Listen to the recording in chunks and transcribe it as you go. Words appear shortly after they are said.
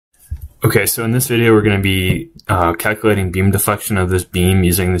Okay, so in this video we're going to be calculating beam deflection of this beam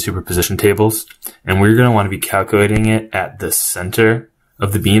using the superposition tables, and we're going to want to be calculating it at the center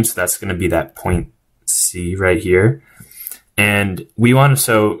of the beam, so that's going to be that point C right here. And we want to,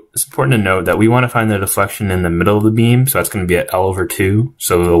 so it's important to note that we want to find the deflection in the middle of the beam, so that's going to be at L/2,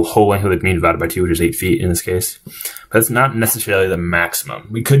 so the whole length of the beam divided by 2, which is 8 feet in this case. But it's not necessarily the maximum.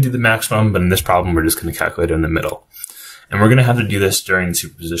 We could do the maximum, but in this problem we're just going to calculate it in the middle. And we're going to have to do this during the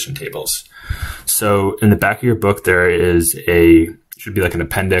superposition tables. So in the back of your book, there is should be like an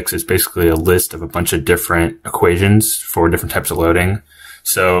appendix. It's basically a list of a bunch of different equations for different types of loading.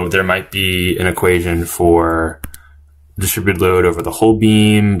 So there might be an equation for distributed load over the whole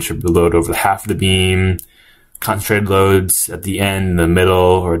beam, distributed load over the half of the beam, concentrated loads at the end, the middle,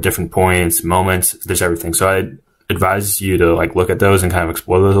 or different points, moments. There's everything. So I advise you to look at those and kind of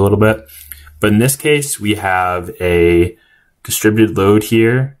explore those a little bit. But in this case, we have a distributed load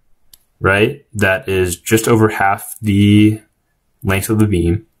here, right? That is just over half the length of the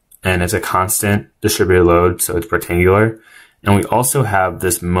beam, and it's a constant distributed load, so it's rectangular. And we also have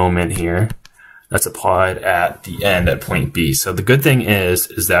this moment here that's applied at the end at point B. So the good thing is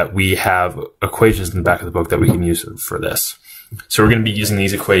that we have equations in the back of the book that we can use for this. So we're going to be using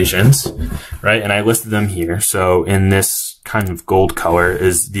these equations, right? And I listed them here. So in this kind of gold color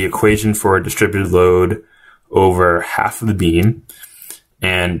is the equation for a distributed load over half of the beam.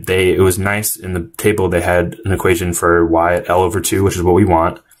 And it was nice in the table, they had an equation for y at L/2, which is what we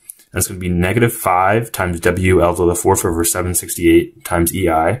want. And it's going to be -5 times W L to the 4th over 768 times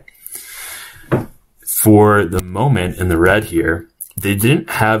EI. For the moment in the red here, they didn't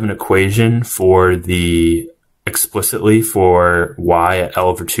have an equation for explicitly for y at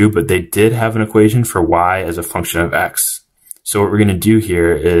L/2, but they did have an equation for y as a function of x. So what we're going to do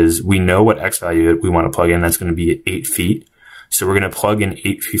here is we know what x value we want to plug in. That's going to be 8 feet. So we're going to plug in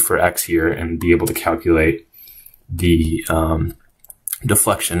 8 feet for x here and be able to calculate the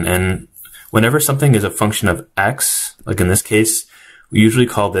deflection. And whenever something is a function of x, like in this case, we usually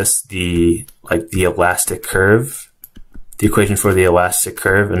call this the elastic curve, the equation for the elastic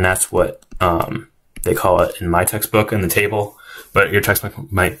curve, and that's what they call it in my textbook in the table, but your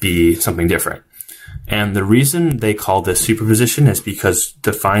textbook might be something different. And the reason they call this superposition is because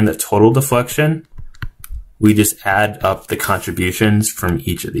to find the total deflection, we just add up the contributions from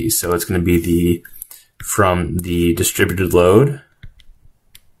each of these. So it's going to be from the distributed load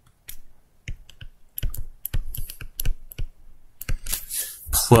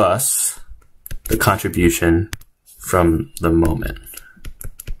plus the contribution from the moment.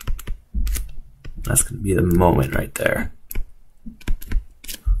 That's going to be the moment right there.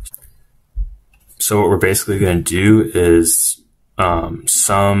 So what we're basically going to do is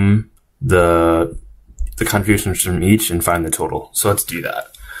sum the contributions from each and find the total. So let's do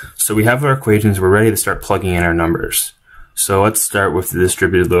that. So we have our equations. We're ready to start plugging in our numbers. So let's start with the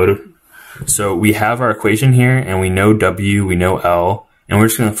distributed load. So we have our equation here, and we know W, we know L, and we're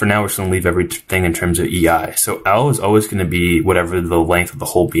just going to, for now, we're just going to leave everything in terms of EI. So L is always going to be whatever the length of the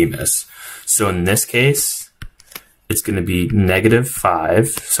whole beam is. So in this case, it's going to be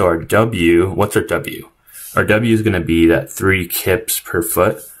 -5. So our W, what's our W? Our W is going to be that 3 kips per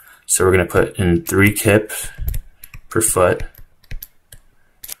foot. So we're going to put in 3 kips per foot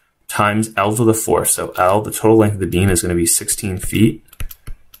times L to the 4th. So L, the total length of the beam, is going to be 16 feet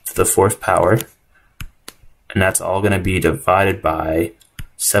to the 4th power. And that's all going to be divided by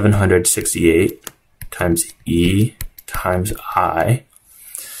 768 times E times I.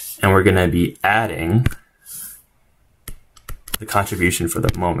 And we're going to be adding the contribution for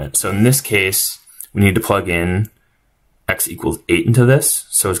the moment. So in this case, we need to plug in x equals 8 into this.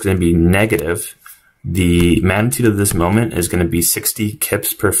 So it's going to be negative. The magnitude of this moment is going to be 60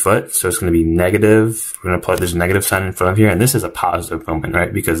 kips per foot. So it's going to be negative. We're going to plug, there's a negative sign in front of here. And this is a positive moment,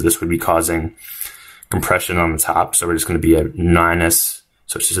 right? Because this would be causing compression on the top. So we're just going to be at minus,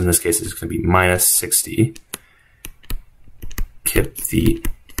 so it's just in this case, it's going to be minus 60 kip feet,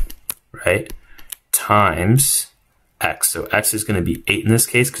 right? Times x. So x is going to be 8 in this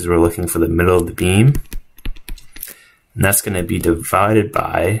case because we're looking for the middle of the beam. And that's going to be divided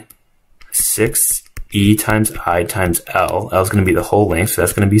by 6e times I times L. L is going to be the whole length, so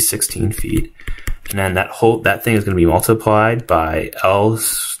that's going to be 16 feet. And then that thing is going to be multiplied by L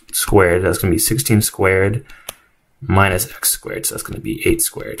squared. That's going to be 16 squared minus x squared. So that's going to be 8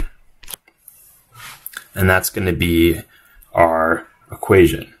 squared. And that's going to be our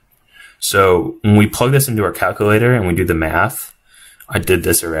equation. So when we plug this into our calculator and we do the math, I did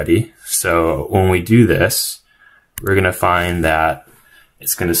this already. So when we do this, we're going to find that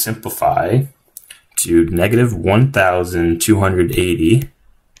it's going to simplify to -1,280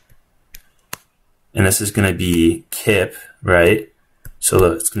 and this is going to be kip, right?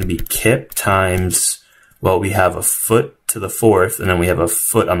 So it's going to be kip times, well, we have a foot to the fourth, and then we have a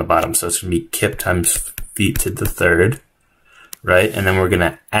foot on the bottom. So it's going to be kip times feet to the third, right? And then we're going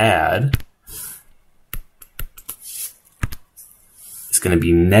to add, it's going to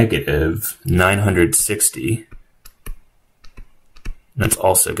be negative 960. And that's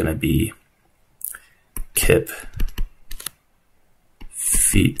also going to be kip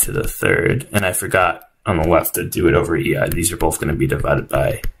feet to the third. And I forgot on the left to do it over EI. These are both going to be divided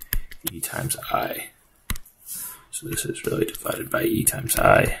by E times I. So this is really divided by E times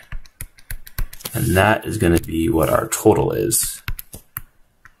I. And that is going to be what our total is.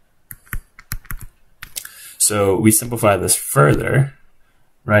 So we simplify this further,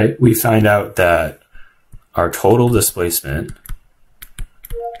 right? We find out that our total displacement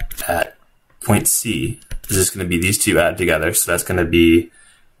at point C is just going to be these two added together. So that's going to be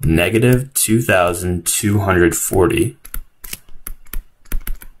negative 2,240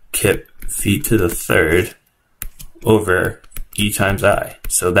 kip feet to the third over E times I.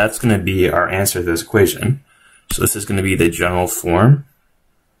 So that's going to be our answer to this equation. So this is going to be the general form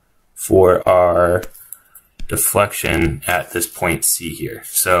for our deflection at this point C here.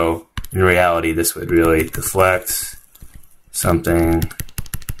 So in reality, this would really deflect something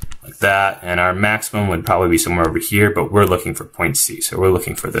like that, and our maximum would probably be somewhere over here, but we're looking for point C, so we're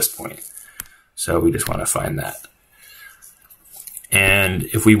looking for this point. So we just want to find that. And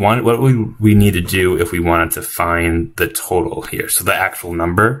if we want, what we need to do if we wanted to find the total here, so the actual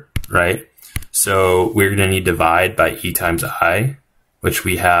number, right? So we're going to need to divide by E times I, which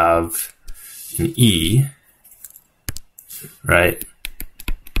we have in E, right?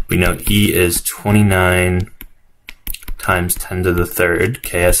 We know E is 29 times 10 to the third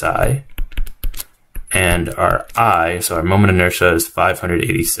KSI, and our I, so our moment of inertia, is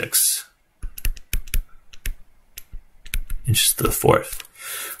 586 inches to the fourth.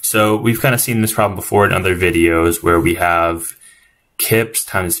 So we've kind of seen this problem before in other videos where we have kips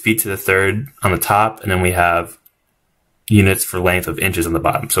times feet to the third on the top, and then we have units for length of inches on the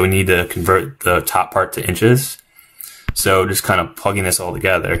bottom. So we need to convert the top part to inches. So just kind of plugging this all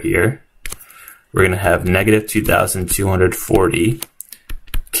together here, we're going to have negative 2,240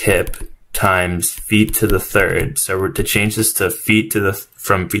 kip times feet to the third. So we're to change this to feet to the,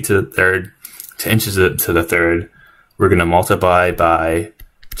 from feet to the third to inches to the third, we're going to multiply by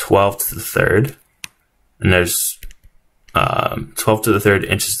 12 to the third. And there's 12 to the third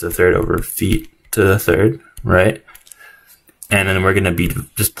inches to the third over feet to the third, right? And then we're going to be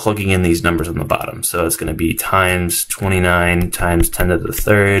just plugging in these numbers on the bottom. So it's going to be times 29 times 10 to the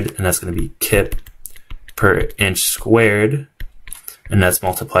third, and that's going to be kip per inch squared, and that's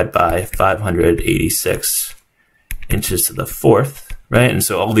multiplied by 586 inches to the fourth, right? And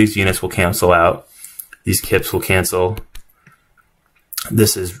so all these units will cancel out. These kips will cancel.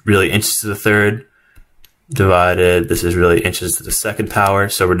 This is really inches to the third divided, this is really inches to the second power.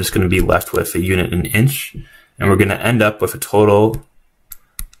 So we're just going to be left with a unit in inch. And we're going to end up with a total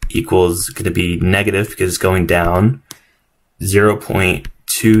equals going to be negative because it's going down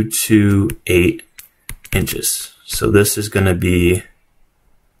 0.228 inches. So this is going to be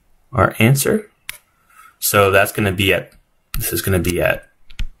our answer. So that's going to be at, this is going to be at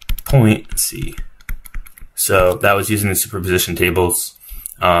point C. So that was using the superposition tables.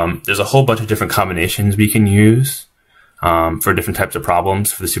 There's a whole bunch of different combinations we can use for different types of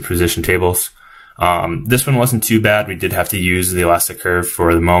problems for the superposition tables. This one wasn't too bad. We did have to use the elastic curve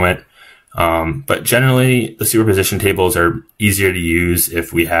for the moment. But generally, the superposition tables are easier to use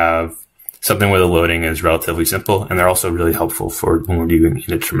if we have something where the loading is relatively simple. And they're also really helpful for when we're doing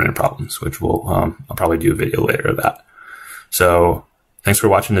indeterminate problems, which we'll, I'll probably do a video later of that. So thanks for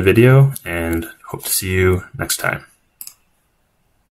watching the video, and hope to see you next time.